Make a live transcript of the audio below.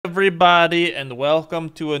everybody, and welcome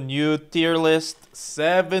to a new tier list,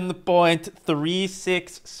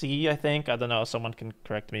 7.36C, I think. I don't know, someone can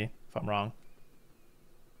correct me if I'm wrong.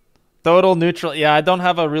 Total neutral. Yeah, I don't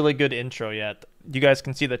have a really good intro yet. You guys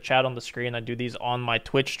can see the chat on the screen. I do these on my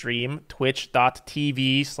Twitch stream,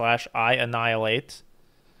 twitch.tv/iAnnihilate.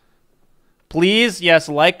 Please, yes,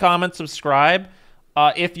 like, comment, subscribe.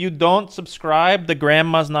 If you don't subscribe, the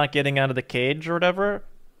grandma's not getting out of the cage or whatever.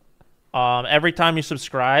 Every time you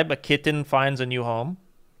subscribe, a kitten finds a new home.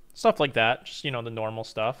 Stuff like that. Just, you know, the normal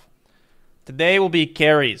stuff. Today will be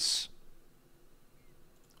carries.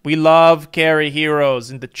 We love carry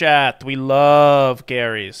heroes in the chat. We love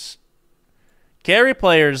carries. Carry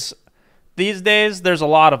players, these days, there's a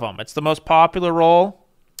lot of them. It's the most popular role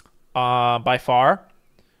by far.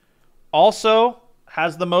 Also,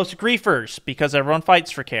 has the most griefers because everyone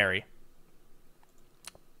fights for carry.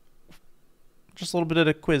 Just a little bit of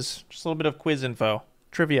a quiz. Just a little bit of quiz info.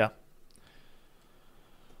 Trivia.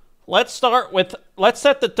 Let's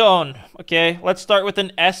set the tone, okay? Let's start with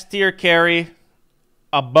an S tier carry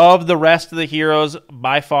above the rest of the heroes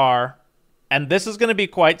by far. And this is going to be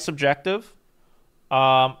quite subjective.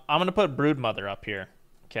 I'm going to put Broodmother up here,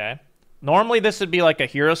 okay? Normally this would be like a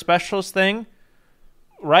hero specialist thing.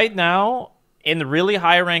 Right now, in the really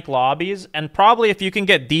high rank lobbies, and probably if you can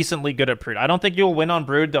get decently good at Brood. I don't think you'll win on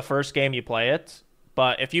Brood the first game you play it,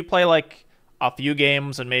 but if you play like a few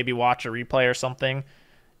games and maybe watch a replay or something,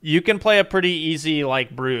 you can play a pretty easy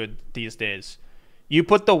like Brood these days. You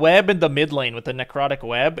put the web in the mid lane with the necrotic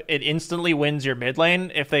web, it instantly wins your mid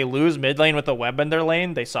lane. If they lose mid lane with a web in their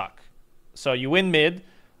lane, they suck. So you win mid.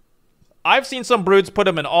 I've seen some Broods put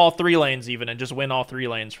them in all three lanes even and just win all three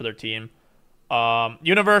lanes for their team.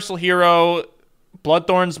 Universal hero,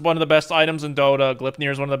 Bloodthorn's one of the best items in Dota. Gleipnir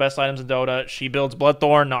is one of the best items in Dota. She builds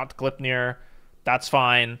Bloodthorn, not Gleipnir. That's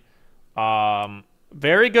fine.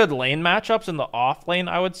 Very good lane matchups in the off lane,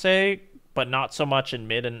 I would say, but not so much in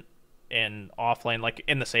mid and off lane, like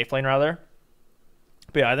in the safe lane rather.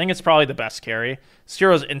 But yeah, I think it's probably the best carry. This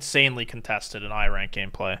hero's insanely contested in high rank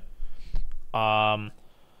gameplay. Now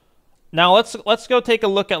let's go take a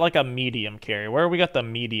look at like a medium carry. Where we got the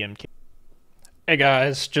medium carry? Hey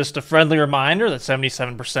guys, just a friendly reminder that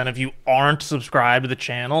 77% of you aren't subscribed to the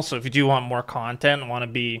channel, so if you do want more content and want to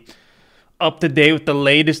be up to date with the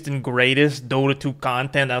latest and greatest Dota 2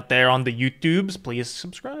 content out there on the YouTubes, please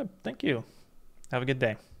subscribe. Thank you. Have a good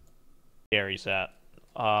day. Gary's at.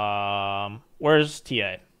 Where's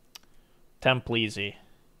TA? Templeasy.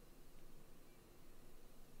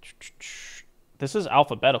 This is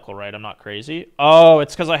alphabetical, right? I'm not crazy. Oh,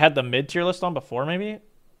 it's because I had the mid-tier list on before, maybe?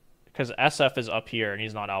 Because SF is up here, and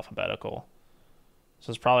he's not alphabetical. So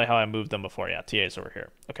it's probably how I moved them before. Yeah, TA is over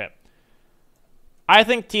here. Okay. I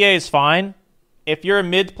think TA is fine. If you're a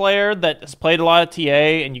mid player that has played a lot of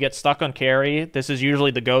TA and you get stuck on carry, this is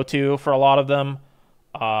usually the go-to for a lot of them.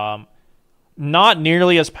 Not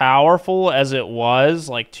nearly as powerful as it was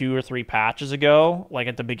like 2 or 3 patches ago, like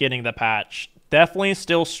at the beginning of the patch. Definitely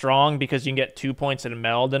still strong because you can get 2 points in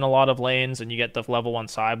meld in a lot of lanes, and you get the level 1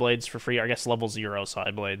 Psyblades for free, or I guess level 0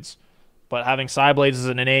 Psyblades. But having Psyblades as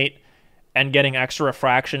an innate and getting extra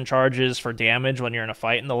refraction charges for damage when you're in a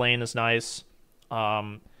fight in the lane is nice.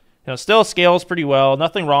 You know, still scales pretty well.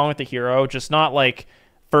 Nothing wrong with the hero, just not like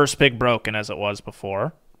first pick broken as it was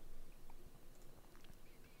before.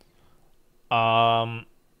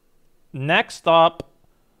 Next up,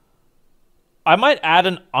 I might add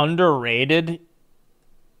an underrated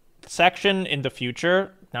section in the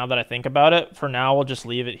future, now that I think about it. For now, we'll just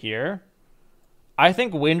leave it here. I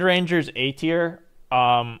think Windranger's A tier.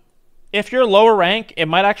 If you're lower rank, it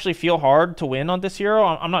might actually feel hard to win on this hero.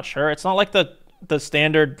 I'm not sure. It's not like the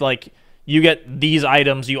standard, like, you get these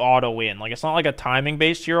items, you auto-win. Like, it's not like a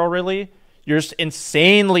timing-based hero, really. You're just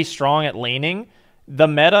insanely strong at laning. The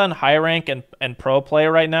meta in high rank and pro play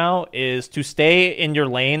right now is to stay in your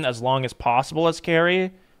lane as long as possible as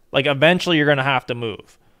carry. Like, eventually you're going to have to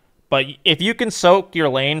move. But if you can soak your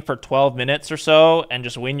lane for 12 minutes or so and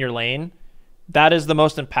just win your lane, that is the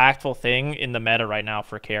most impactful thing in the meta right now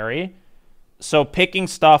for carry. So picking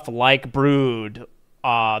stuff like Brood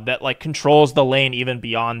that like controls the lane even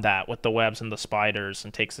beyond that with the webs and the spiders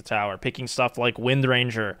and takes the tower. Picking stuff like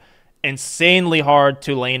Windranger, insanely hard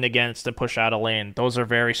to lane against and push out a lane. Those are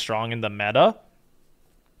very strong in the meta.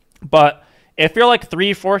 But if you're like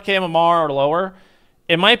 3-4k MMR or lower,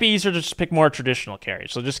 it might be easier to just pick more traditional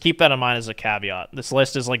carries. So just keep that in mind as a caveat. This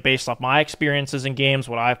list is like based off my experiences in games,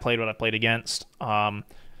 what I've played, what I played against. Not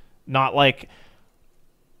like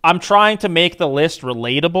I'm trying to make the list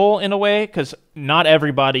relatable in a way, because not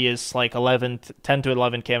everybody is like 10 to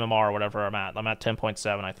 11 KMMR or whatever I'm at. I'm at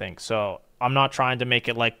 10.7, I think. So I'm not trying to make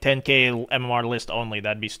it like 10k MMR list only.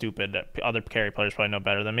 That'd be stupid. Other carry players probably know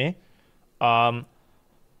better than me. But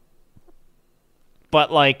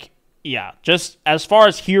like, yeah, just as far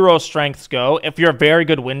as hero strengths go, if you're a very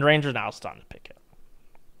good Wind Ranger, now it's time to pick it.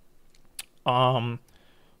 What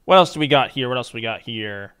else do we got here? What else do we got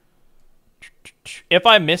here? If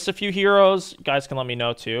I miss a few heroes, you guys can let me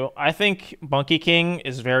know too. I think Monkey King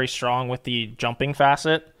is very strong with the jumping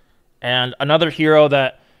facet. And another hero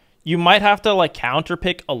that you might have to like counter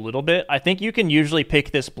pick a little bit. I think you can usually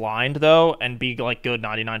pick this blind though and be like good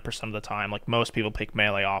 99% of the time. Like most people pick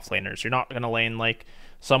melee offlaners. You're not going to lane like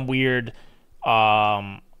some weird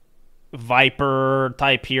Viper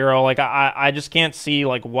type hero. Like I just can't see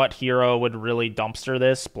like what hero would really dumpster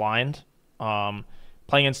this blind.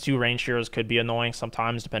 Playing against 2 range heroes could be annoying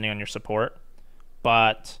sometimes depending on your support.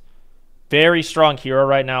 But very strong hero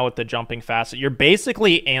right now with the jumping facet. You're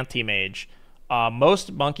basically anti-mage.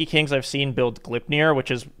 Most Monkey Kings I've seen build Gleipnir,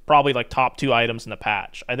 which is probably like top 2 items in the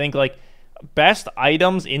patch. I think like best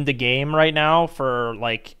items in the game right now for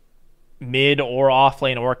like mid or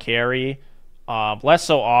offlane or carry, less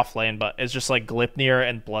so offlane, but it's just like Gleipnir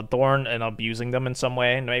and Bloodthorn and abusing them in some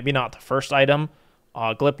way. Maybe not the first item.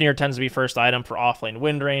 Gleipnir tends to be first item for offlane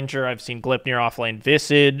Wind Ranger. I've seen Gleipnir offlane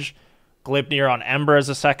Visage, Gleipnir on Ember as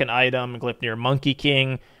a second item, Gleipnir Monkey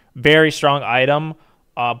King, very strong item.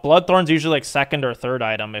 Bloodthorn's usually like second or third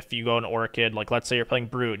item if you go an Orchid. Like let's say you're playing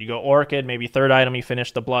Brood, you go Orchid, maybe third item, you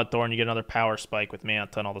finish the Bloodthorn, you get another power spike with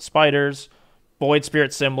Manta and all the spiders. Void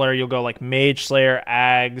Spirit similar, you'll go like Mage Slayer,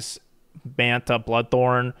 Ags, Manta,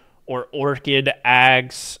 Bloodthorn, or Orchid,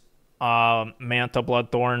 Ags, Manta,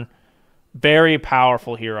 Bloodthorn. Very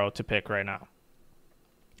powerful hero to pick right now.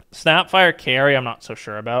 Snapfire carry, I'm not so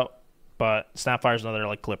sure about, but Snapfire's another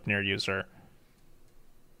like Gleipnir user.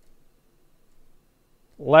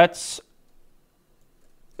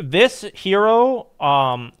 This hero,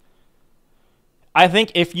 I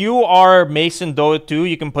think if you are Mason Dotu,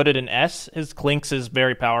 you can put it in S. His Clinks is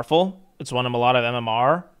very powerful. It's won him a lot of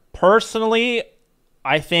MMR. Personally,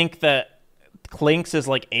 I think that Clinks is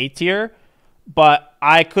like A tier, but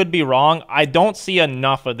I could be wrong. I don't see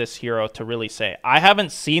enough of this hero to really say. I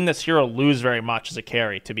haven't seen this hero lose very much as a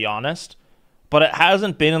carry, to be honest, but it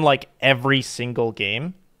hasn't been in like every single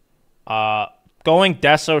game. Going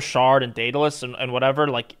Deso, Shard, and Daedalus and whatever,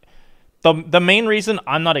 like the main reason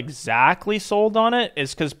I'm not exactly sold on it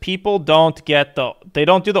is because people don't get they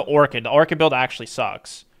don't do the Orchid. The Orchid build actually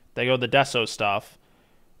sucks. They go the Deso stuff.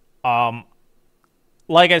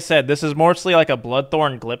 Like I said, this is mostly like a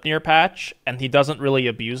Bloodthorn Gleipnir patch, and he doesn't really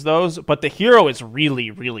abuse those, but the hero is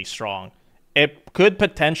really, really strong. It could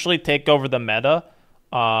potentially take over the meta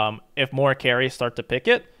if more carries start to pick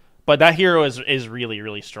it, but that hero is really,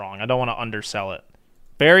 really strong. I don't want to undersell it.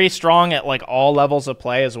 Very strong at like all levels of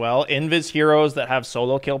play as well. Invis heroes that have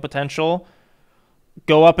solo kill potential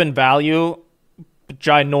go up in value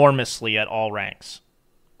ginormously at all ranks,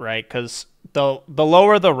 right? Because the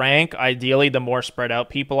lower the rank, ideally, the more spread out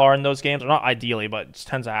people are in those games. Or not ideally, but it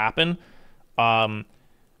tends to happen.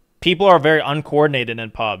 People are very uncoordinated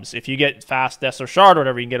in pubs. If you get fast Deso Shard or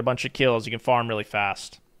whatever, you can get a bunch of kills. You can farm really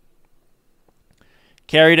fast.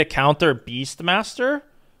 Carry to counter Beastmaster.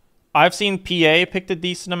 I've seen PA picked a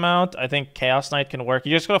decent amount. I think Chaos Knight can work.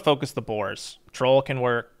 You just got to focus the boars. Troll can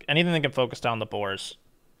work. Anything that can focus down the boars.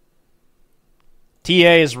 TA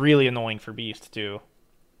is really annoying for Beast, too.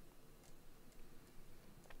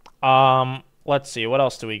 Let's see. What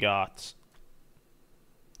else do we got?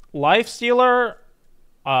 Lifestealer.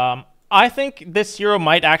 I think this hero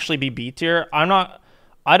might actually be B tier. I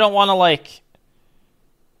don't want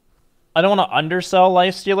to undersell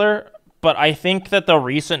Lifestealer, but I think that the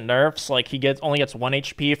recent nerfs, like he only gets 1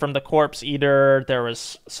 HP from the Corpse Eater. There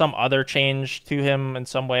was some other change to him in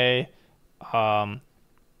some way.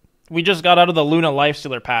 We just got out of the Luna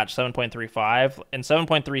Lifestealer patch 7.35. In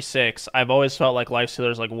 7.36, I've always felt like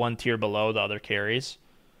Lifestealer is like 1 tier below the other carries.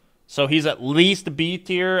 So he's at least B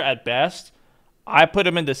tier at best. I put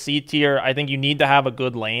him into C tier. I think you need to have a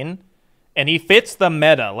good lane. And he fits the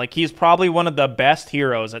meta. Like, he's probably one of the best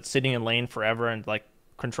heroes at sitting in lane forever and, like,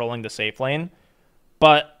 controlling the safe lane.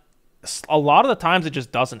 But a lot of the times it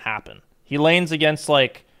just doesn't happen. He lanes against,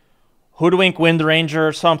 like, Hoodwink Wind Ranger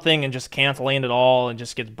or something and just can't lane at all and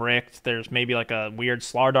just gets bricked. There's maybe, like, a weird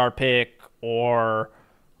Slardar pick or...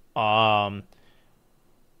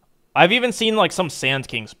 I've even seen, like, some Sand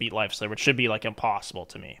Kings beat Lifestealer, which should be, like, impossible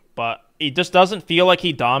to me. But it just doesn't feel like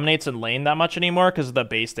he dominates in lane that much anymore because of the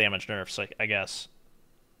base damage nerfs, like, I guess.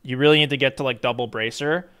 You really need to get to, like, double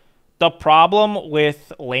Bracer. The problem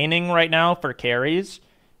with laning right now for carries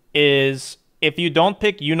is if you don't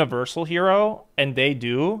pick Universal Hero, and they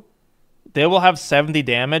do, they will have 70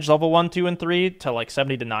 damage level 1, 2, and 3 to like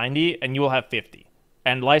 70 to 90, and you will have 50.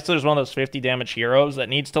 And Lysler is one of those 50 damage heroes that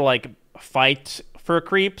needs to like fight for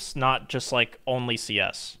creeps, not just like only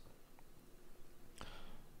CS.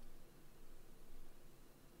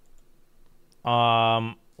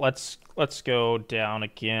 Let's go down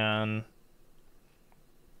again.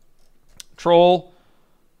 Troll.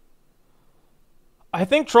 I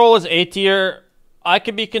think Troll is A tier. I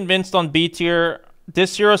could be convinced on B tier.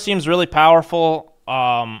 This hero seems really powerful.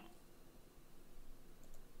 I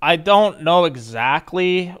don't know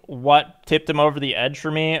exactly what tipped him over the edge for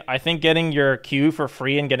me. I think getting your Q for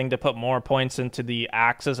free and getting to put more points into the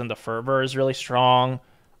axes and the fervor is really strong.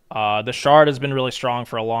 The shard has been really strong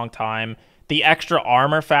for a long time. The extra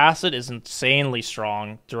armor facet is insanely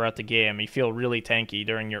strong throughout the game. You feel really tanky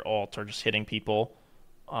during your ult or just hitting people.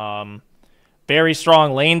 Very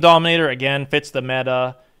strong lane dominator. Again, fits the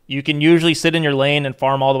meta. You can usually sit in your lane and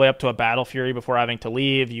farm all the way up to a Battle Fury before having to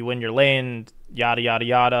leave. You win your lane, yada, yada,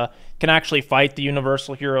 yada. Can actually fight the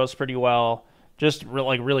universal heroes pretty well. Just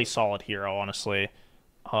really solid hero, honestly.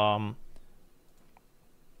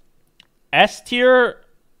 S tier,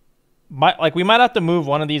 we might have to move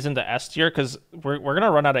one of these into S tier because we're going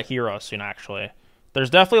to run out of heroes soon, actually. There's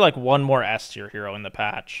definitely like one more S tier hero in the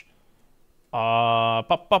patch. Without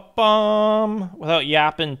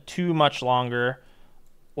yapping too much longer,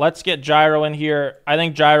 let's get Gyro in here. I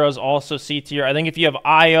think Gyro is also C tier. I think if you have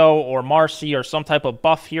Io or Marcy or some type of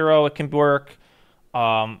buff hero, it can work.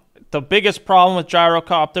 The biggest problem with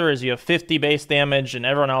Gyrocopter is you have 50 base damage and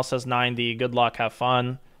everyone else has 90. Good luck, have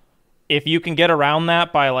fun. If you can get around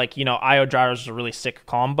that by like, Io Gyro is a really sick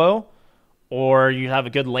combo, or you have a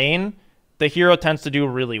good lane, the hero tends to do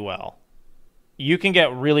really well. You can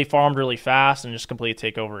get really farmed really fast and just completely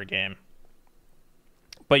take over a game.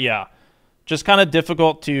 But yeah, just kind of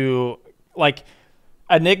difficult to, like,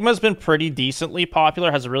 Enigma's been pretty decently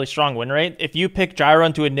popular, has a really strong win rate. If you pick Gyro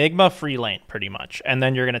into Enigma, free lane, pretty much, and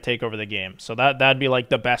then you're going to take over the game. So that'd be, like,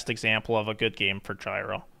 the best example of a good game for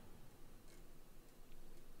Gyro.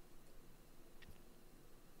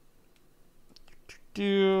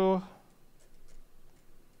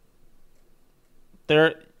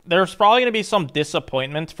 There's probably going to be some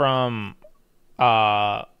disappointment from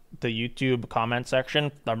the YouTube comment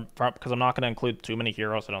section because I'm not going to include too many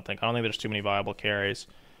heroes, I don't think there's too many viable carries.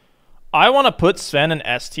 I want to put Sven in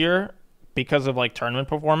S tier because of like tournament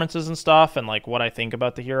performances and stuff and like what I think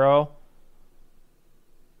about the hero.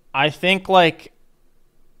 I think like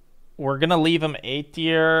we're going to leave him A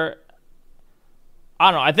tier.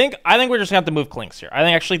 I don't know. I think we're just going to have to move Klinks here.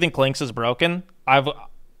 I actually think Klinks is broken.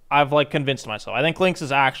 I've like convinced myself. I think Klinks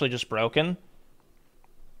is actually just broken.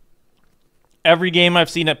 Every game I've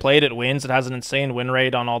seen it played, it wins. It has an insane win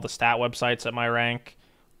rate on all the stat websites at my rank.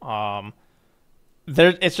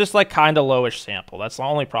 It's just like kind of lowish sample. That's the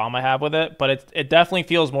only problem I have with it. But it definitely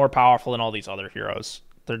feels more powerful than all these other heroes.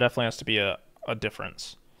 There definitely has to be a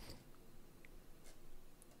difference.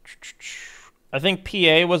 I think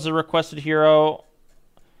PA was a requested hero.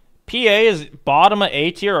 PA is bottom of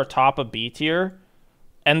A tier or top of B tier.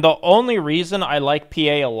 And the only reason I like PA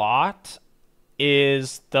a lot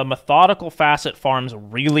is the methodical facet farms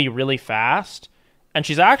really, really fast. And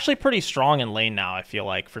she's actually pretty strong in lane now, I feel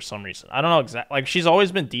like, for some reason. I don't know exactly. Like, she's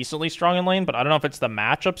always been decently strong in lane, but I don't know if it's the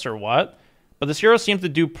matchups or what. But this hero seems to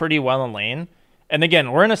do pretty well in lane. And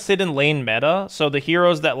again, we're in a sit-in-lane meta, so the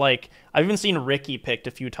heroes that, like, I've even seen Ricky picked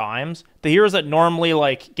a few times. The heroes that normally,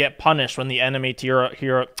 like, get punished when the enemy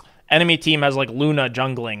team has, like, Luna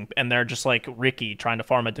jungling, and they're just, like, Ricky trying to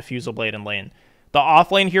farm a Diffusal Blade in lane. The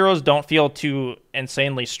off-lane heroes don't feel too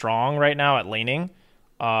insanely strong right now at laning.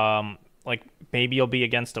 Like, maybe you'll be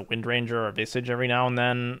against a Wind Ranger or a Visage every now and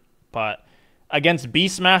then, but against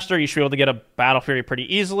Beastmaster, you should be able to get a Battle Fury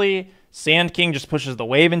pretty easily. Sand King just pushes the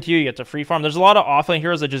wave into you, you get to free farm. There's a lot of off-lane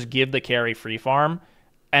heroes that just give the carry free farm,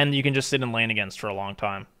 and you can just sit in lane against for a long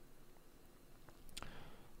time.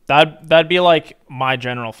 That'd be like my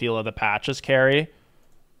general feel of the patches carry.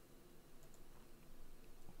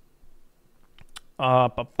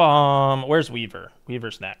 Where's Weaver?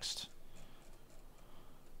 Weaver's next.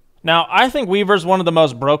 Now, I think Weaver's one of the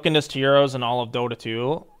most brokenest heroes in all of Dota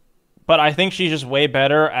 2, but I think she's just way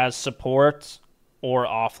better as support or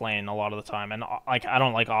offlane a lot of the time. And like, I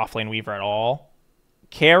don't like offlane Weaver at all.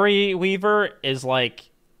 Carry Weaver is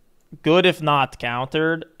like good if not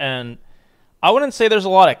countered, and I wouldn't say there's a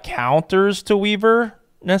lot of counters to Weaver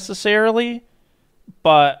necessarily,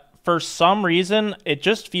 but for some reason it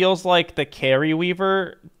just feels like the carry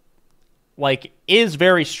Weaver like is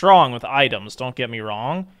very strong with items, don't get me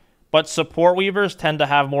wrong, but support Weavers tend to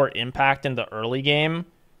have more impact in the early game,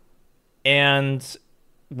 and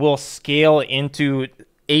will scale into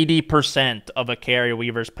 80% of a carry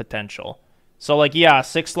weaver's potential. So, like, yeah,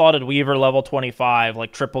 6-slotted weaver level 25,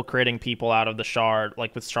 like triple critting people out of the shard,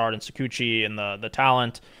 like with shard and Sakuchi and the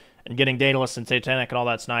talent, and getting Daedalus and Satanic and all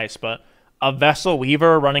that's nice, but a Vessel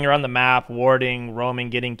Weaver running around the map, warding,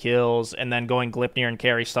 roaming, getting kills, and then going Glypnir and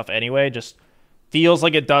carry stuff anyway just feels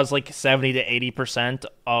like it does like 70 to 80%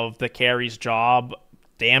 of the carry's job,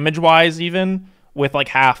 damage-wise even, with like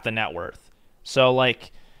half the net worth. So,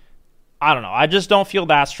 like, I don't know. I just don't feel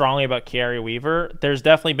that strongly about Carry Weaver. There's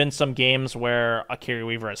definitely been some games where a Carry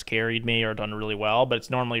Weaver has carried me or done really well, but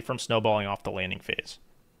it's normally from snowballing off the laning phase.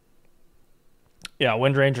 Yeah,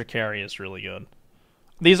 Wind Ranger carry is really good.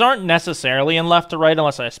 These aren't necessarily in left to right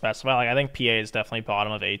unless I specify. Like, I think PA is definitely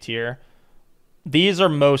bottom of A tier. These are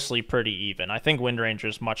mostly pretty even. I think Wind Ranger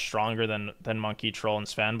is much stronger than Monkey, Troll, and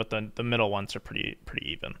Sven, but the middle ones are pretty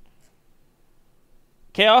even.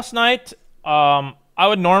 Chaos Knight, I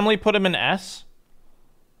would normally put him in S.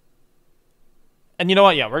 And you know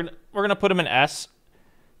what? Yeah, we're gonna put him in S.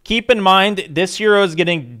 Keep in mind, this hero is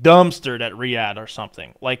getting dumpstered at Riyadh or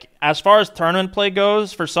something. Like, as far as tournament play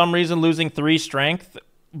goes, for some reason losing 3 strength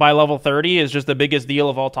by level 30 is just the biggest deal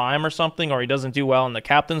of all time or something, or he doesn't do well in the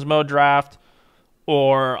captain's mode draft,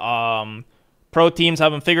 or pro teams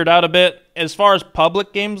haven't figured out a bit. As far as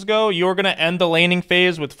public games go, you're going to end the laning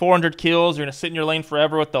phase with 400 kills. You're going to sit in your lane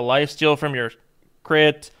forever with the lifesteal from your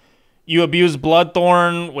crit. You abuse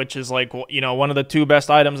Bloodthorn, which is like, you know, one of the 2 best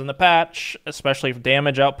items in the patch, especially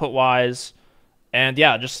damage output wise. And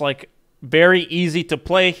yeah, just like very easy to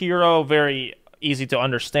play hero, very easy to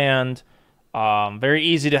understand, very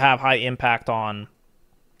easy to have high impact on.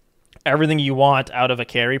 Everything you want out of a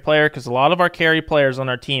carry player, because a lot of our carry players on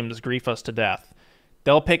our teams grief us to death.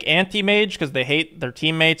 They'll pick anti-mage because they hate their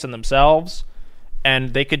teammates and themselves,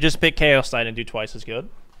 and they could just pick Chaos Knight and do twice as good.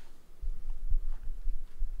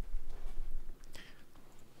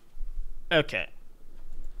 Okay.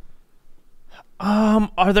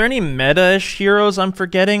 Are there any meta-ish heroes I'm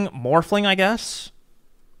forgetting? Morphling, I guess?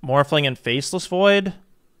 Morphling and Faceless Void?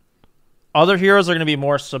 Other heroes are going to be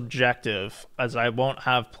more subjective, as I won't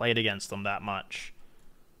have played against them that much.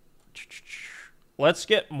 Let's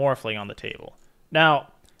get Morphling on the table.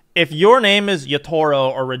 Now, if your name is Yatoro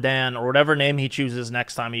or Radan or whatever name he chooses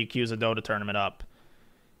next time he queues a Dota tournament up,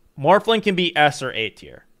 Morphling can be S or A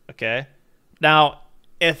tier, okay? Now,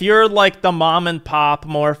 if you're like the mom and pop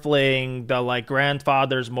Morphling, the like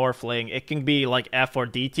grandfather's Morphling, it can be like F or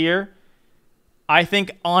D tier. I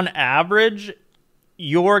think on average,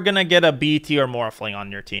 you're going to get a B tier Morphling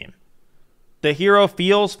on your team. The hero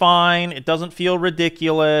feels fine. It doesn't feel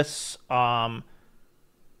ridiculous.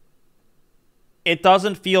 It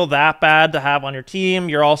doesn't feel that bad to have on your team.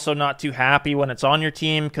 You're also not too happy when it's on your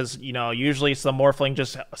team because, you know, usually the Morphling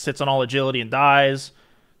just sits on all agility and dies.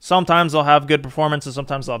 Sometimes they'll have good performances.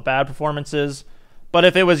 Sometimes they'll have bad performances. But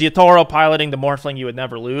if it was Yatoro piloting the Morphling, you would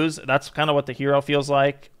never lose. That's kind of what the hero feels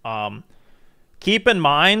like. Keep in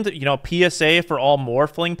mind, you know, PSA for all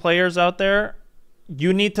Morphling players out there,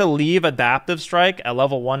 you need to leave Adaptive Strike at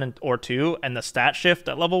level 1 or 2 and the stat shift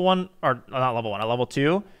at level 1, or not level 1, at level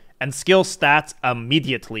 2, and skill stats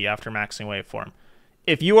immediately after maxing Waveform.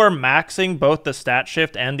 If you are maxing both the stat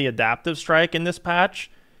shift and the Adaptive Strike in this patch,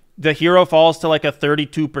 the hero falls to like a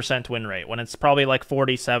 32% win rate when it's probably like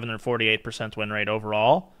 47 or 48% win rate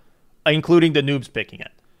overall, including the noobs picking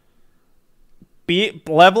it.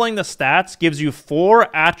 Leveling the stats gives you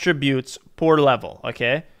 4 attributes per level,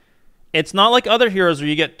 okay? It's not like other heroes where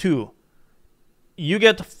you get 2. You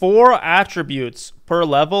get 4 attributes per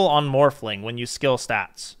level on Morphling when you skill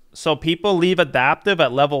stats. So people leave Adaptive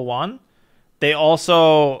at level 1. They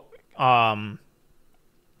also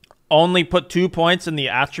only put 2 points in the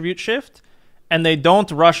attribute shift, and they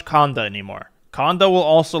don't rush Conda anymore. Conda will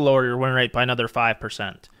also lower your win rate by another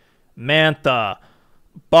 5%. Manta,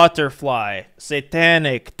 Butterfly,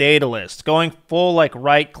 Satanic, Daedalus. Going full like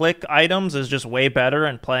right-click items is just way better,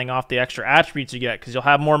 and playing off the extra attributes you get because you'll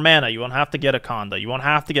have more mana. You won't have to get a Conda. You won't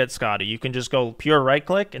have to get Scotty. You can just go pure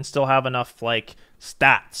right-click and still have enough like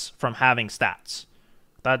stats from having stats.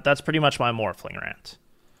 That's pretty much my Morphling rant.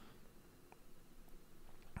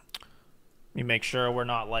 Let me make sure we're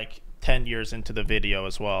not like 10 years into the video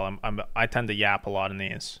as well. I tend to yap a lot in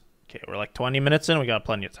these. Okay, we're like 20 minutes in. We got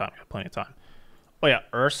plenty of time. Oh yeah,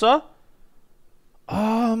 Ursa?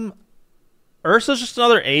 Ursa's just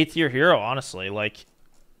another A tier hero, honestly. Like,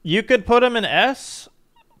 you could put him in S,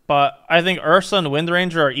 but I think Ursa and Wind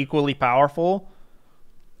Ranger are equally powerful.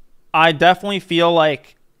 I definitely feel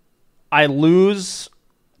like I lose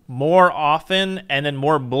more often and in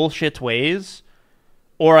more bullshit ways,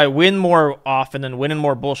 or I win more often and win in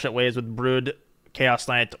more bullshit ways with Brood Chaos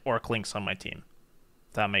Knight or Clinks on my team.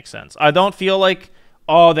 If that makes sense. I don't feel like,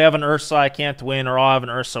 oh, they have an Ursa, I can't win, or oh, I have an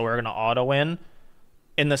Ursa, we're going to auto-win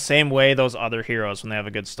in the same way those other heroes when they have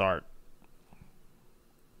a good start.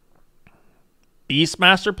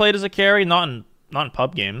 Beastmaster played as a carry, not in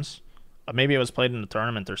pub games. Maybe it was played in a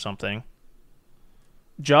tournament or something.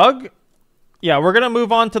 Jug? Yeah, we're going to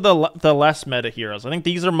move on to the less meta heroes. I think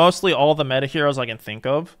these are mostly all the meta heroes I can think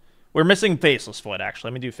of. We're missing Faceless Void,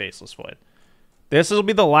 actually. Let me do Faceless Void. This will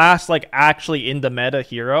be the last, like, actually in the meta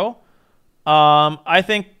hero. I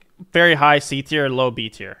think very high C tier, low B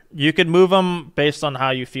tier. You could move them based on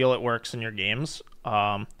how you feel it works in your games.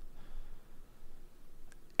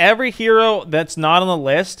 Every hero that's not on the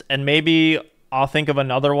list, and maybe I'll think of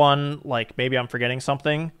another one, like maybe I'm forgetting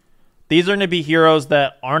something. These are going to be heroes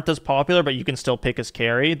that aren't as popular, but you can still pick as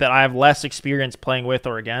carry, that I have less experience playing with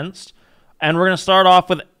or against. And we're going to start off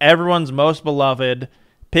with everyone's most beloved,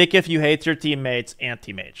 pick if you hate your teammates,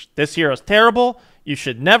 Anti-Mage. This hero is terrible. You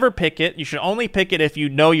should never pick it. You should only pick it if you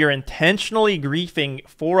know you're intentionally griefing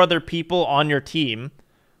 4 other people on your team.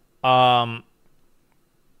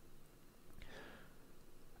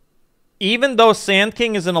 Even though Sand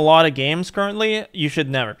King is in a lot of games currently, you should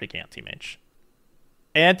never pick Anti-Mage.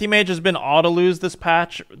 Anti-Mage has been auto-lose this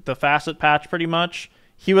patch, the Facet patch pretty much.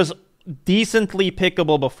 He was decently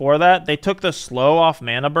pickable before that. They took the slow off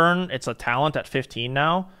mana burn. It's a talent at 15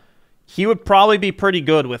 now. He would probably be pretty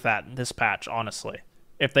good with that this patch, honestly.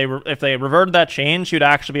 If they reverted that change, you'd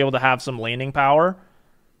actually be able to have some laning power.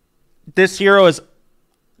 This hero is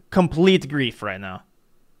complete grief right now.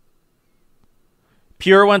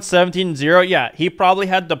 Pure went 17-0. Yeah, he probably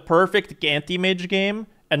had the perfect anti-mage game,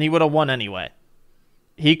 and he would have won anyway.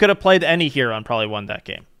 He could have played any hero and probably won that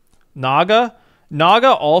game. Naga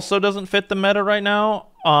also doesn't fit the meta right now.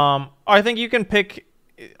 I think you can pick...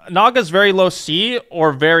 Naga's very low C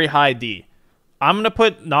or very high D. I'm going to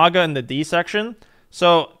put Naga in the D section.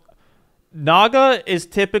 So, Naga is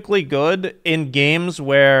typically good in games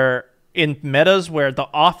where... in metas where the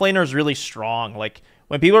offlaner is really strong. Like,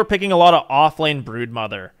 when people are picking a lot of offlane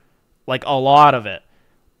Broodmother, like a lot of it,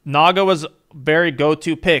 Naga was very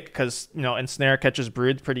go-to pick because, you know, Ensnare catches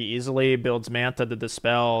Brood pretty easily, builds Manta to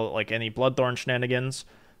dispel like any Bloodthorn shenanigans.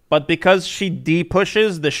 But because she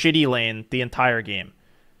de-pushes the shitty lane the entire game,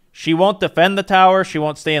 she won't defend the tower, she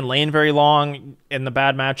won't stay in lane very long. In the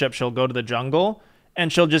bad matchup, she'll go to the jungle,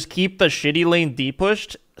 and she'll just keep the shitty lane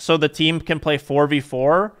de-pushed so the team can play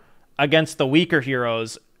 4v4 against the weaker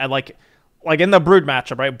heroes. And like in the Brood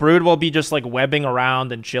matchup, right? Brood will be just like webbing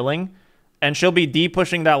around and chilling, and she'll be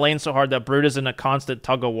de-pushing that lane so hard that Brood is in a constant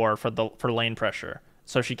tug-of-war for lane pressure,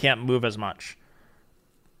 so she can't move as much.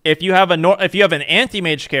 If you have an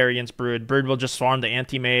anti-mage carry against Brood, Brood will just farm the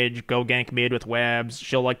anti-mage, go gank mid with webs.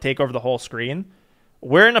 She'll like take over the whole screen.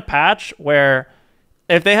 We're in a patch where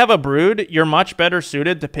if they have a Brood, you're much better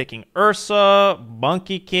suited to picking Ursa,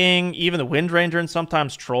 Monkey King, even the Wind Ranger, and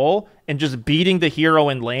sometimes Troll, and just beating the hero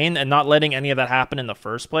in lane and not letting any of that happen in the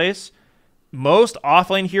first place. Most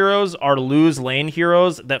offlane heroes are lose lane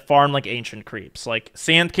heroes that farm like ancient creeps. Like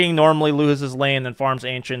Sand King normally loses lane and farms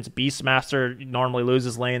ancients. Beastmaster normally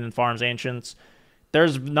loses lane and farms ancients.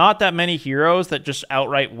 There's not that many heroes that just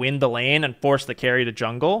outright win the lane and force the carry to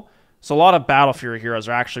jungle. So a lot of Battle Fury heroes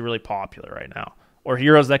are actually really popular right now, or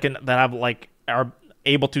heroes that are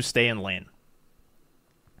able to stay in lane.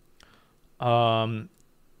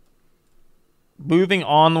 Moving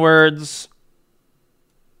onwards.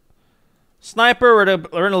 Sniper, we're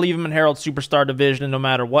going to leave him in Herald Superstar Division, and no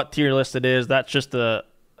matter what tier list it is, that's just the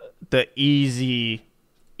easy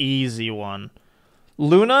one.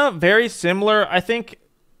 Luna, very similar. I think,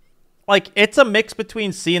 like, it's a mix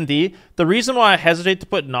between C and D. The reason why I hesitate to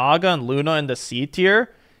put Naga and Luna in the C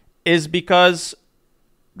tier is because,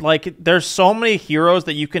 like, there's so many heroes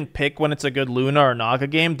that you can pick when it's a good Luna or Naga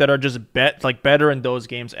game that are just better in those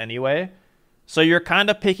games anyway. So you're kind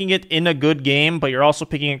of picking it in a good game, but you're also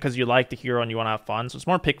picking it because you like the hero and you want to have fun. So it's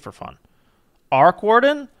more pick for fun. Arc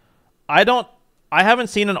Warden, I haven't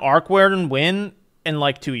seen an Arc Warden win in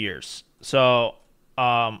like 2 years. So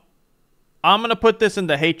I'm gonna put this in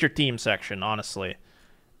the hate your team section, honestly.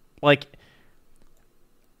 Like,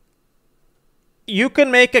 you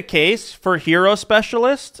can make a case for hero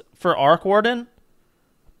specialist for Arc Warden,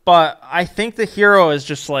 but I think the hero is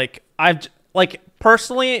just like,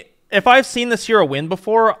 personally, if I've seen this hero win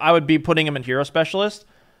before, I would be putting him in Hero Specialist.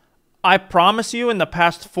 I promise you, in the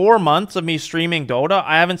past 4 months of me streaming Dota,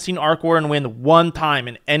 I haven't seen Arc Warden win one time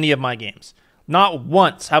in any of my games. Not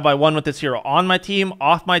once have I won with this hero on my team,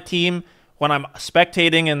 off my team, when I'm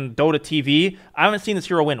spectating in Dota TV. I haven't seen this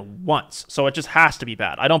hero win once, so it just has to be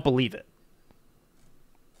bad. I don't believe it.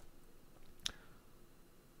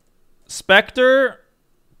 Spectre,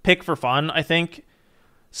 pick for fun, I think.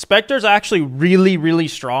 Spectre's actually really, really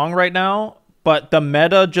strong right now, but the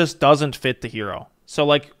meta just doesn't fit the hero. So,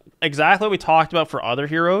 like, exactly what we talked about for other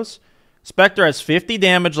heroes. Spectre has 50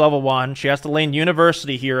 damage level 1. She has to lane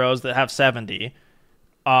university heroes that have 70.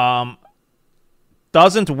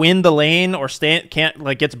 Doesn't win the lane or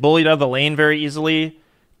gets bullied out of the lane very easily.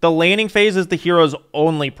 The laning phase is the hero's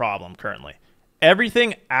only problem currently.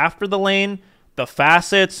 Everything after the lane, the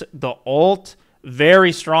facets, the ult,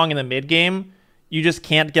 very strong in the mid game. You just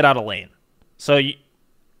can't get out of lane. So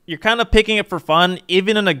you're kind of picking it for fun.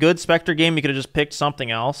 Even in a good Spectre game, you could have just picked something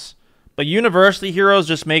else. But university heroes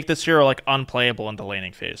just make this hero like unplayable in the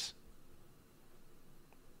laning phase.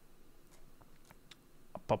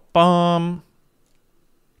 What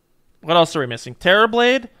else are we missing?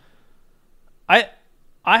 Terrorblade.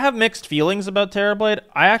 I have mixed feelings about Terrorblade.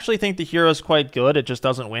 I actually think the hero is quite good. It just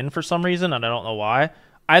doesn't win for some reason, and I don't know why.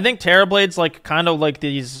 I think Terrorblade's like kind of like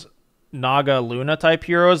these Naga Luna type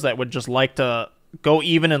heroes that would just like to go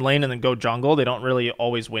even in lane and then go jungle. They don't really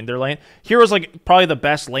always win their lane. Hero's like probably the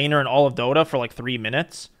best laner in all of Dota for like 3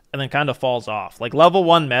 minutes and then kind of falls off. Like level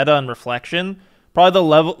 1 meta and reflection,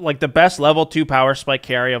 probably the best level 2 power spike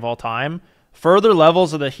carry of all time. Further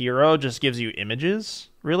levels of the hero just gives you images,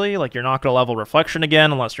 really. Like, you're not going to level reflection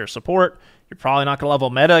again unless you're a support. You're probably not going to level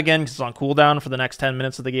meta again because it's on cooldown for the next 10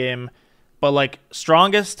 minutes of the game. But, like,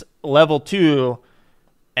 strongest level 2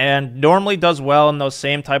 and normally does well in those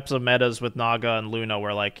same types of metas with Naga and Luna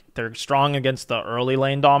where, like, they're strong against the early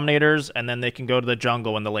lane dominators and then they can go to the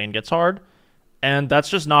jungle when the lane gets hard. And that's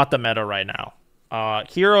just not the meta right now.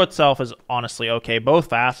 Hero itself is honestly okay. Both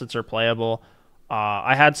facets are playable.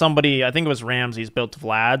 I had somebody, I think it was Ramses, built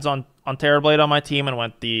Vlad's on Terrorblade on my team and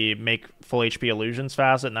went the make full HP illusions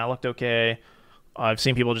facet, and that looked okay. I've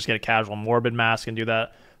seen people just get a casual Morbid mask and do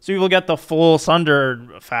that. So people get the full Sunder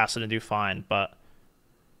facet and do fine, but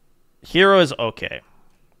hero is okay.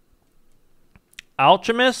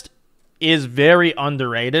 Alchemist is very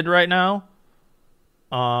underrated right now.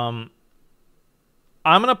 I'm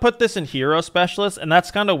going to put this in hero specialist, and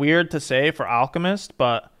that's kind of weird to say for Alchemist,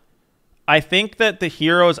 but I think that the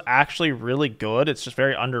hero is actually really good. It's just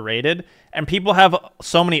very underrated. And people have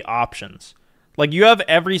so many options. Like, you have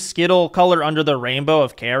every Skittle color under the rainbow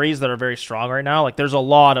of carries that are very strong right now. Like, there's a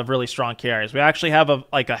lot of really strong carries. We actually have a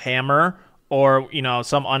hammer or, you know,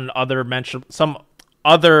 some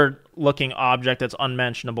other looking object that's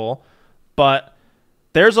unmentionable. But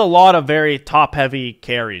there's a lot of very top-heavy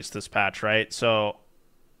carries this patch, right? So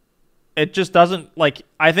it just doesn't, like,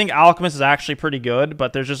 I think Alchemist is actually pretty good,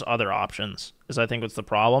 but there's just other options, is I think what's the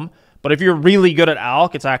problem. But if you're really good at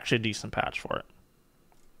Alch, it's actually a decent patch for it.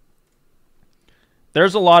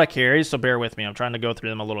 There's a lot of carries, so bear with me. I'm trying to go through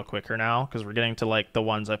them a little quicker now, because we're getting to, like, the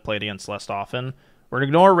ones I've played against less often. We're going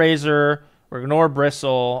to ignore Razor. We're going to ignore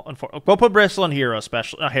Bristle. We'll put Bristle in Hero,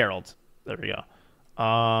 especially Herald. There we go.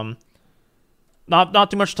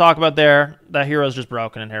 Not too much to talk about there. That hero is just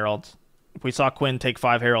broken in Herald. If we saw Quinn take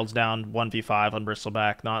 5 Heralds down, 1v5 on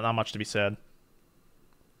Bristleback, not much to be said.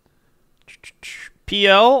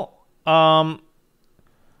 PL, I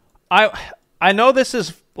know this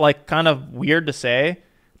is like kind of weird to say,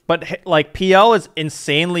 but like PL is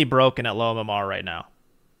insanely broken at low MMR right now.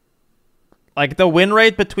 Like the win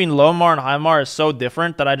rate between low MMR and high MMR is so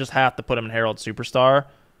different that I just have to put him in Herald Superstar.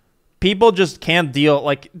 People just can't deal,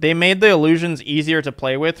 like, they made the illusions easier to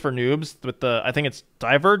play with for noobs with the, I think it's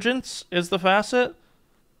Divergence is the facet.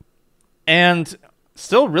 And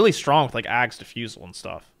still really strong with, like, Ag's Diffusal and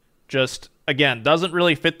stuff. Just, again, doesn't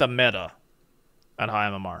really fit the meta at high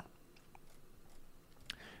MMR.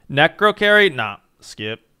 Necro carry? Nah,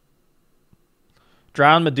 skip.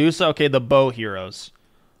 Drown Medusa? Okay, the bow heroes.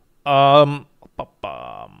 Where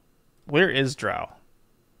is Drow?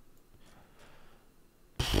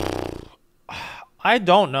 I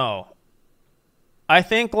don't know. I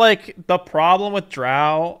think, like, the problem with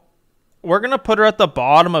Drow, we're going to put her at the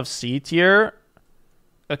bottom of C tier,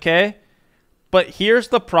 okay? But here's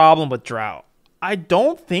the problem with Drow. I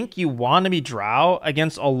don't think you want to be Drow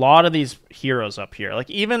against a lot of these heroes up here.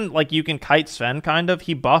 Like, even, like, you can kite Sven, kind of.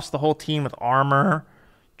 He buffs the whole team with armor.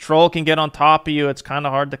 Troll can get on top of you. It's kind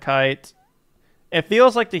of hard to kite. It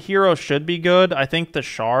feels like the hero should be good. I think the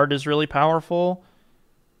Shard is really powerful.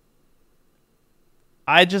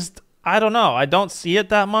 I don't know. I don't see it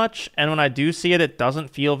that much, and when I do see it, it doesn't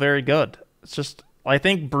feel very good. It's just, I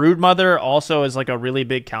think Broodmother also is like a really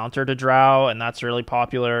big counter to Drow, and that's really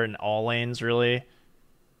popular in all lanes, really.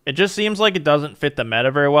 It just seems like it doesn't fit the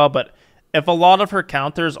meta very well, but if a lot of her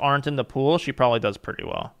counters aren't in the pool, she probably does pretty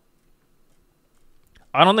well.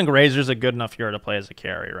 I don't think Razor's a good enough hero to play as a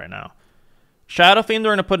carry right now. Shadow Fiend,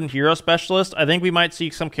 they're going to put in Hero Specialist. I think we might see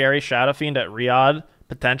some carry Shadow Fiend at Riyadh,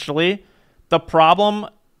 potentially. The problem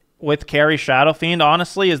with carry Shadow Fiend,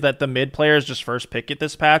 honestly, is that the mid players just first pick it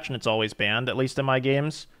this patch, and it's always banned, at least in my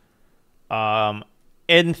games.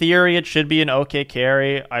 In theory, it should be an okay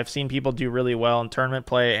carry. I've seen people do really well in tournament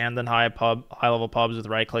play and in high-level pubs with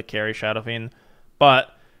right-click carry Shadow Fiend.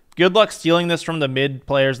 But good luck stealing this from the mid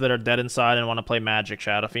players that are dead inside and want to play Magic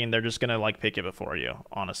Shadow Fiend. They're just going to like pick it before you,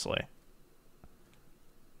 honestly.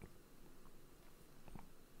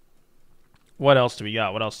 What else do we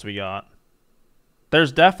got? What else do we got?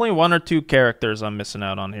 There's definitely one or two characters I'm missing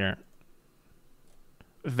out on here.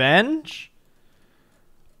 Venge?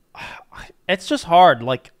 It's just hard.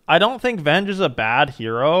 Like, I don't think Venge is a bad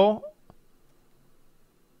hero.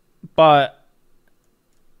 But,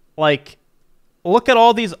 like, look at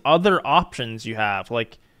all these other options you have.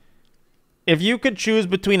 Like, if you could choose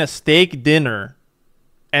between a steak dinner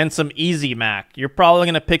and some Easy Mac, you're probably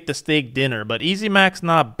going to pick the steak dinner, but Easy Mac's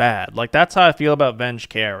not bad. Like, that's how I feel about Venge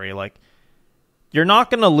carry. Like, you're not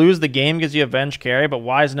going to lose the game because you have Venge carry, but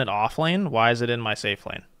why isn't it off lane? Why is it in my safe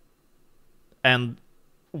lane? And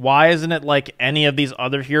why isn't it like any of these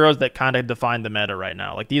other heroes that kind of define the meta right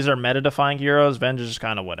now? Like, these are meta-defying heroes. Venge is just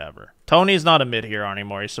kind of whatever. Tony's not a mid hero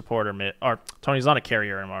anymore. He's supporter mid. Or, Tony's not a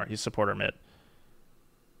carrier anymore. He's supporter mid.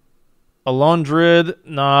 A lone druid?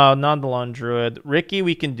 No, not the lone druid. Ricky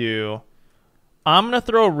we can do. I'm going to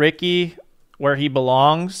throw Ricky where he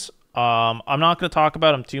belongs. I'm not going to talk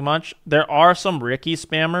about him too much. There are some Ricky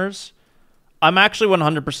spammers. I'm actually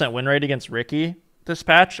 100% win rate against Ricky this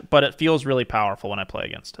patch, but it feels really powerful when I play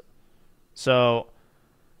against it. So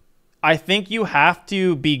I think you have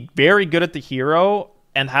to be very good at the hero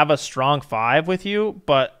and have a strong 5 with you,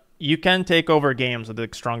 but you can take over games with a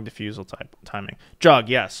strong diffusal type timing. Jug,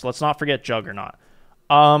 yes. Let's not forget Juggernaut.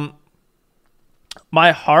 My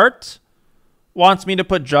heart wants me to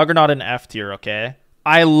put Juggernaut in F tier, okay?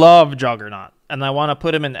 I love Juggernaut, and I want to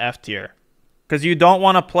put him in F tier. Because you don't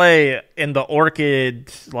want to play in the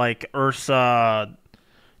Orchid, like, Ursa,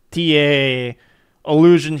 TA,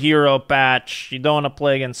 Illusion Hero patch. You don't want to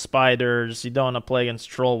play against Spiders. You don't want to play against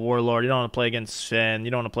Troll Warlord. You don't want to play against Finn.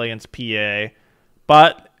 You don't want to play against PA.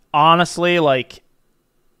 But honestly, like,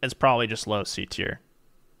 it's probably just low C tier.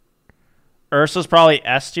 Ursa's probably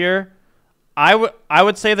S tier. I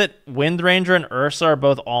would say that Wind Ranger and Ursa are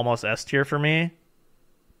both almost S tier for me.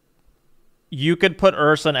 You could put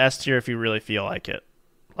Ursa in S tier if you really feel like it.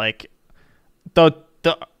 Like, the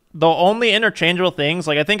only interchangeable things,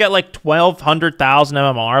 like, I think at like 1,200,000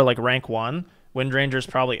 MMR, like rank 1, Wind Ranger's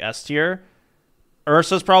probably S tier.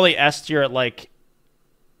 Ursa's probably S tier at like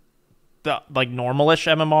the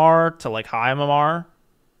normalish MMR to like high MMR,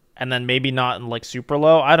 and then maybe not in like super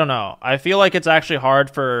low. I don't know. I feel like it's actually hard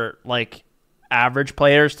for like average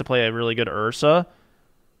players to play a really good Ursa,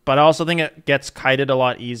 but I also think it gets kited a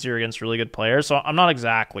lot easier against really good players, so I'm not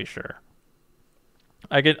exactly sure.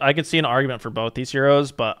 I could see an argument for both these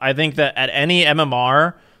heroes, but I think that at any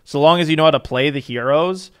MMR, so long as you know how to play the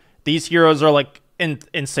heroes, these heroes are like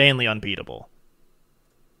insanely unbeatable.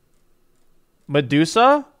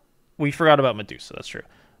 Medusa? We forgot about Medusa, that's true.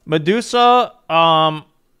 Medusa,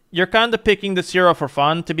 you're kind of picking this hero for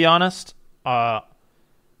fun, to be honest.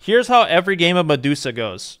 Here's how every game of Medusa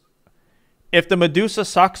goes. If the Medusa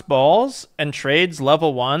sucks balls and trades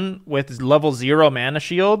level 1 with level 0 mana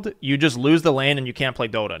shield, you just lose the lane and you can't play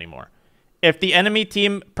Dota anymore. If the enemy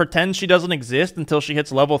team pretends she doesn't exist until she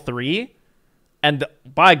hits level 3, and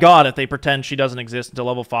by God, if they pretend she doesn't exist until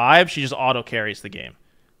level 5, she just auto-carries the game.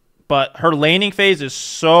 But her laning phase is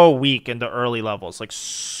so weak in the early levels. Like,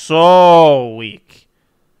 so weak.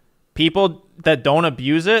 People that don't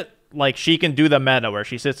abuse it, like, she can do the meta where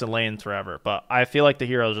she sits in lanes forever. But I feel like the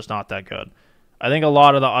hero is just not that good. I think a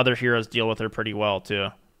lot of the other heroes deal with her pretty well, too.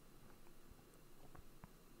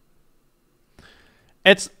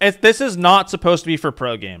 This is not supposed to be for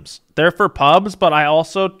pro games. They're for pubs, but I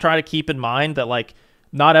also try to keep in mind that, like,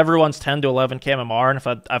 not everyone's 10 to 11 KMMR, and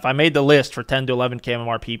if I made the list for 10 to 11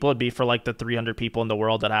 KMMR people, it'd be for, like, the 300 people in the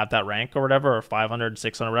world that have that rank or whatever, or 500,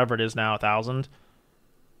 600, whatever it is now, 1,000.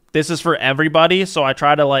 This is for everybody, so I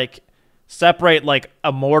try to, like, separate, like,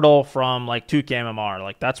 Immortal from, like, 2 KMMR.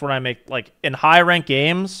 Like, that's where I make, like, in high-rank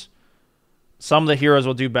games, some of the heroes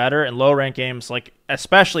will do better. In low-rank games, like,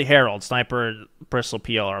 especially Herald, Sniper, Bristle,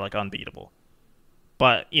 PL are, like, unbeatable.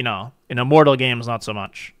 But, you know, in Immortal games, not so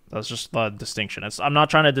much. That's just the distinction. I'm not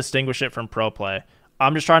trying to distinguish it from pro play.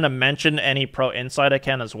 I'm just trying to mention any pro insight I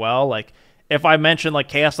can as well. Like, if I mention, like,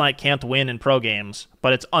 Chaos Knight can't win in pro games,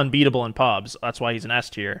 but it's unbeatable in pubs, that's why he's an S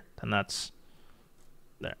tier, then that's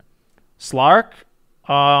there. Slark?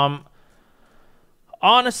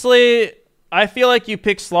 Honestly, I feel like you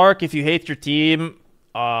pick Slark if you hate your team.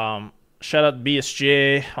 Shout out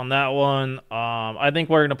BSJ on that one. I think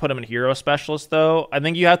we're gonna put him in Hero Specialist though. I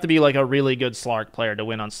think you have to be like a really good Slark player to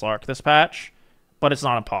win on Slark this patch, but it's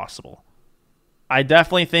not impossible. I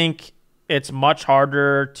definitely think it's much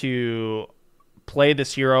harder to play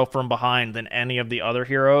this hero from behind than any of the other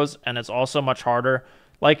heroes, and it's also much harder.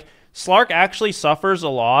 Like, Slark actually suffers a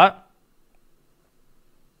lot.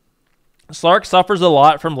 Slark suffers a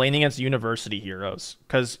lot from laning against university heroes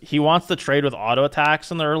because he wants to trade with auto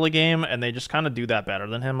attacks in the early game, and they just kind of do that better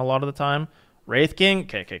than him a lot of the time. Wraith King,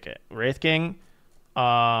 okay. Wraith King,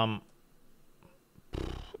 I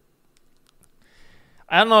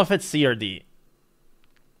don't know if it's C or D.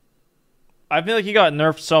 I feel like he got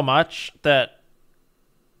nerfed so much that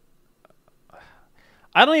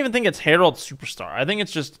I don't even think it's Herald Superstar. I think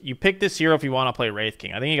it's just you pick this hero if you want to play Wraith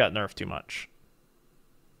King. I think he got nerfed too much.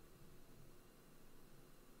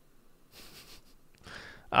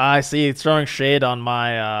 I see it's throwing shade on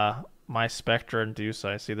my my Spectre and Deuce.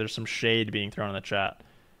 I see there's some shade being thrown in the chat.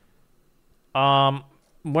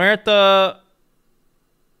 We're at the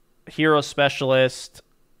Hero Specialist.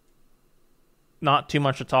 Not too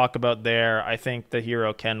much to talk about there. I think the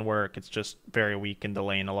hero can work. It's just very weak in the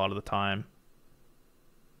lane a lot of the time.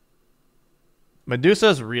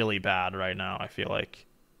 Medusa's really bad right now, I feel like.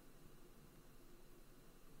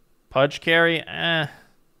 Pudge carry,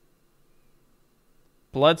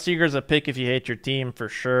 Bloodseeker's a pick if you hate your team for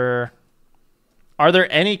sure. Are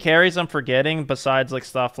there any carries I'm forgetting besides like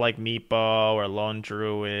stuff like Meepo or Lone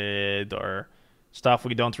Druid or stuff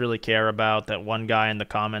we don't really care about that one guy in the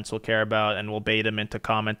comments will care about and we'll bait him into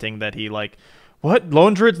commenting that he like, what?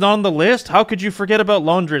 Lone Druid's not on the list? How could you forget about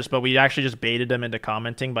Lone Druids? But we actually just baited him into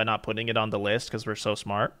commenting by not putting it on the list because we're so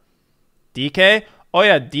smart. DK? Oh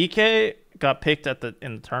yeah, DK got picked in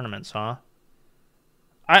the tournaments, huh?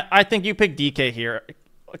 I think you picked DK here.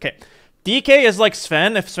 Okay. DK is like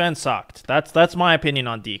Sven if Sven sucked. That's my opinion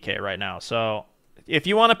on DK right now. So if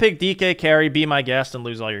you want to pick DK carry, be my guest and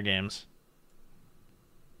lose all your games.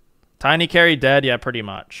 Tiny carry dead, yeah, pretty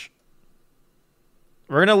much.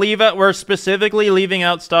 We're specifically leaving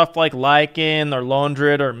out stuff like Lycan or Lone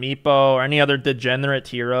Druid or Meepo or any other degenerate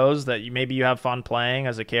heroes that maybe you have fun playing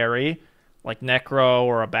as a carry, like Necro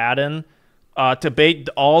or Abaddon, to bait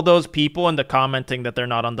all those people into commenting that they're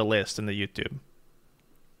not on the list in the YouTube.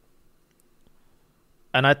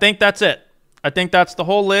 And I think that's it. I think that's the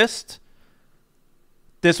whole list.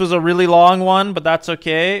 This was a really long one, but that's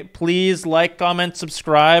okay. Please like, comment,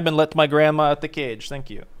 subscribe, and let my grandma out the cage. Thank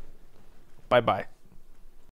you. Bye-bye.